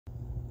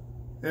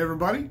Hey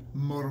everybody,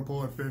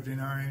 Motorpoet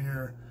 59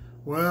 here.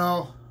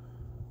 Well,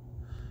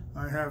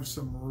 I have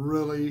some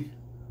really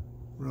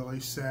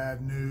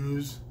sad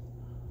news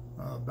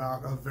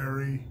about a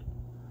very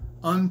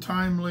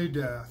untimely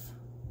death.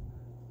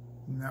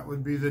 And that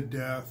would be the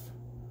death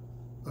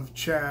of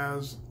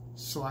CHAZ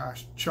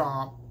 /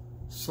 CHOP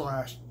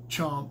 /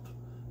 CHUMP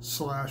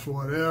 /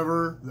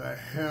 whatever the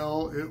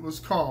hell it was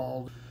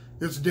called.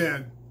 It's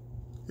dead.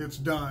 It's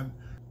done.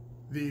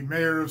 The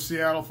mayor of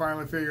Seattle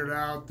finally figured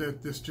out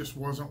that this just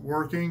wasn't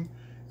working,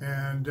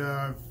 and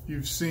if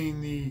you've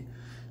seen the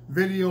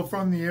video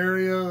from the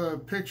area,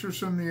 pictures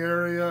from the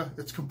area,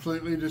 it's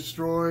completely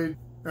destroyed.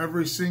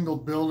 Every single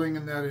building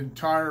in that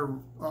entire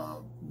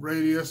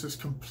radius is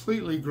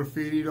completely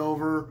graffitied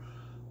over.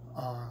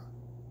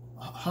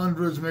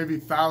 Hundreds, maybe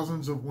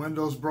thousands of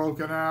windows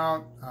broken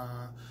out,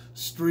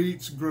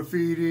 streets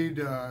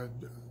graffitied,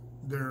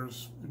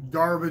 there's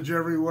garbage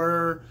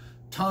everywhere.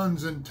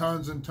 Tons and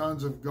tons and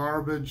tons of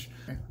garbage.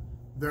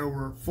 There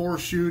were 4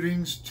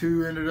 shootings,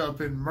 2 ended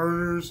up in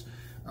murders.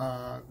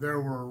 There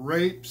were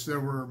rapes, there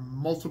were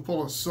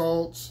multiple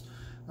assaults.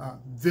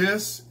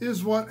 This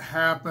is what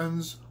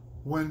happens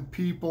when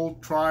people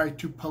try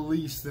to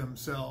police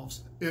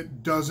themselves.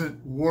 It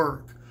doesn't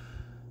work.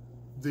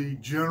 The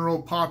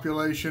general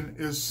population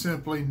is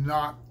simply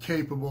not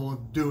capable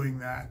of doing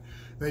that.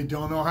 They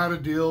don't know how to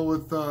deal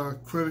with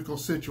critical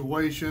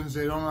situations.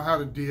 They don't know how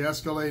to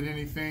de-escalate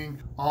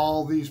anything.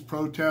 All these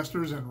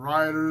protesters and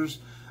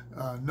rioters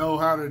know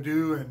how to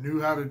do and knew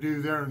how to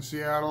do there in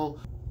Seattle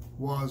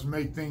was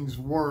make things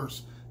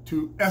worse,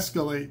 to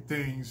escalate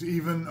things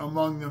even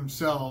among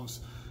themselves.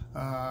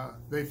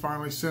 They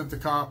finally sent the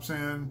cops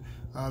in.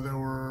 There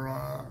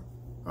were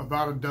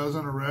about a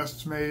dozen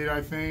arrests made,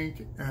 I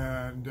think,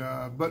 and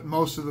but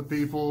most of the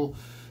people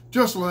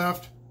just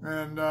left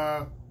and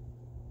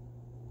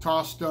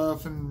tossed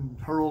stuff and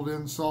hurled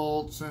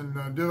insults and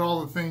did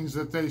all the things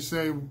that they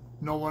say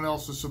no one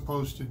else is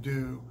supposed to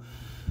do.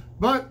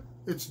 But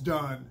it's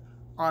done.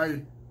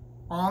 I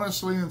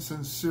honestly and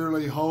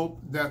sincerely hope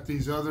that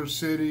these other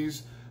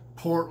cities,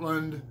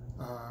 Portland,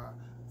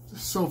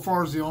 so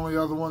far is the only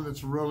other one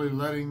that's really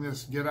letting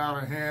this get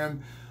out of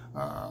hand,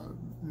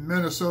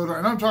 Minnesota,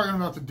 and I'm talking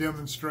about the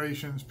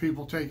demonstrations,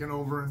 people taking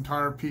over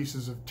entire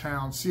pieces of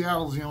town.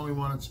 Seattle's the only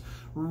one that's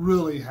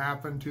really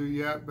happened to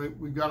yet, but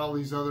we've got all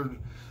these other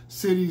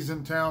cities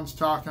and towns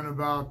talking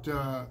about,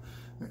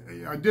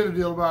 I did a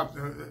deal about,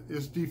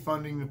 is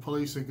defunding the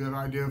police a good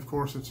idea? Of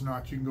course it's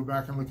not. You can go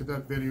back and look at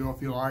that video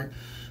if you like.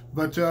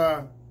 But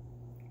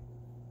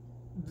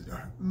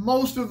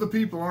most of the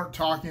people aren't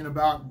talking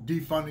about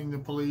defunding the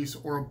police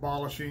or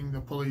abolishing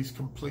the police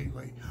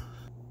completely.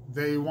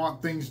 They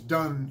want things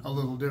done a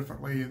little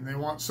differently, and they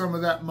want some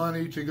of that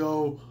money to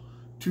go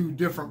to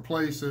different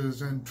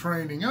places and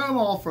training. I'm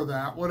all for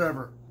that,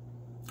 whatever.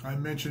 I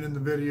mentioned in the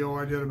video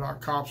I did about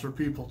cops are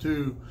people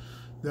too,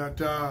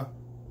 that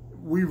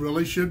we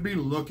really should be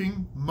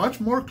looking much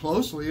more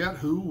closely at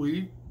who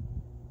we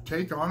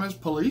take on as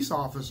police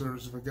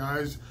officers. If a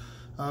guy's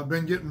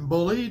been getting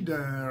bullied,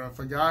 if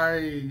a guy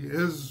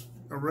is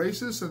a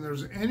racist and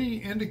there's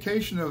any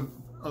indication of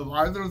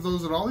either of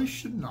those at all, he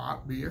should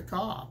not be a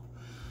cop.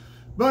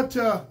 But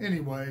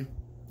anyway,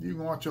 you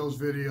can watch those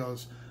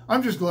videos.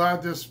 I'm just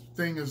glad this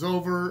thing is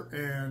over,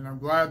 and I'm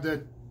glad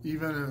that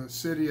even a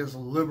city as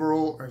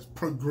liberal, as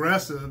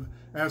progressive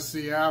as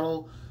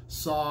Seattle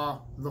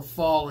saw the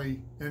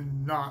folly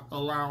in not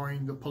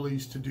allowing the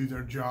police to do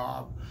their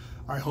job.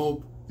 I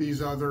hope these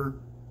other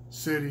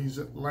cities,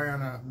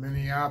 Atlanta,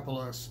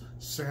 Minneapolis,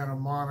 Santa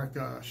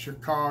Monica,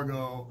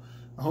 Chicago,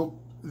 I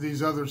hope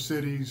these other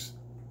cities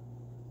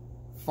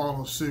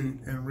follow suit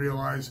and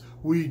realize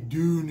we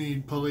do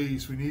need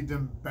police. We need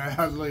them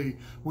badly.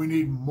 We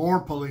need more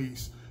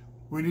police.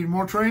 We need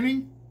more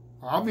training,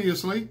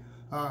 obviously.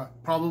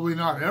 Probably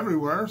not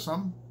everywhere.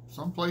 Some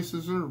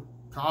places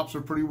cops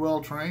are pretty well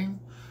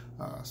trained.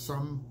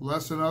 Some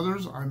less than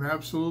others. I'm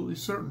absolutely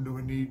certain. Do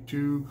we need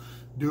to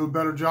do a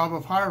better job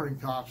of hiring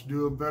cops?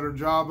 Do a better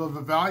job of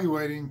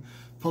evaluating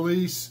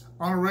police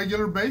on a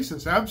regular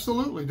basis?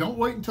 Absolutely. Don't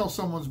wait until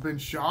someone's been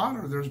shot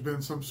or there's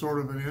been some sort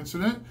of an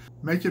incident.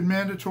 Make it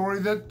mandatory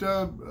that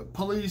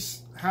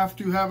police have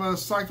to have a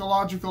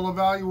psychological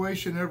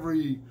evaluation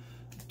every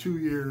 2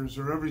 years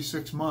or every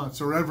 6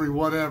 months or every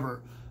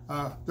whatever.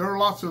 There are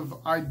lots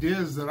of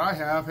ideas that I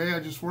have. Hey, I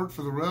just worked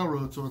for the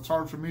railroad, so it's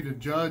hard for me to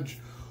judge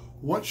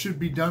what should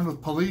be done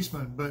with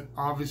policemen, but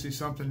obviously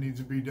something needs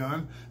to be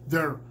done.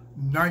 They're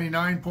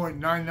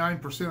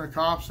 99.99% of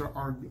cops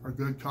are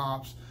good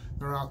cops.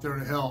 They're out there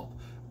to help.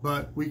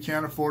 But we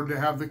can't afford to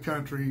have the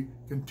country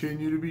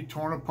continue to be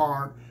torn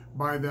apart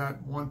by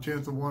that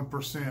 1/10 of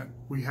 1%.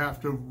 We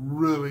have to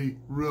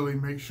really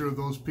make sure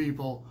those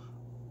people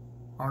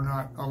are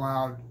not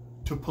allowed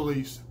to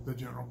police the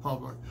general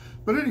public.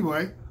 But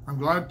anyway, I'm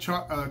glad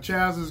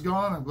CHAZ is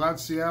gone. I'm glad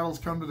Seattle's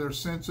come to their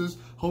senses.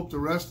 Hope the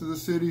rest of the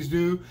cities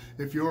do.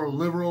 If you're a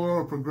liberal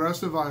or a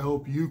progressive, I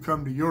hope you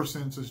come to your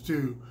senses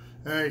too.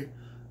 Hey,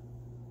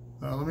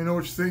 let me know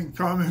what you think.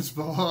 Comments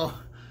below.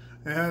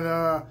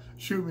 And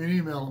shoot me an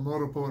email at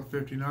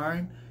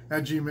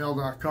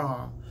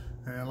motopoet59@gmail.com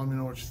and let me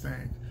know what you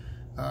think.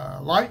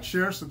 Like,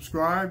 share,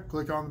 subscribe,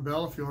 click on the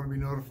bell if you want to be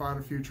notified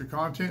of future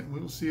content, and we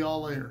will see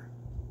y'all later.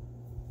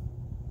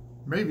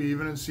 Maybe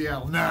even in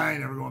Seattle. Nah, I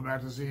ain't never going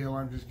back to Seattle.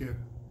 I'm just kidding.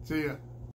 See ya.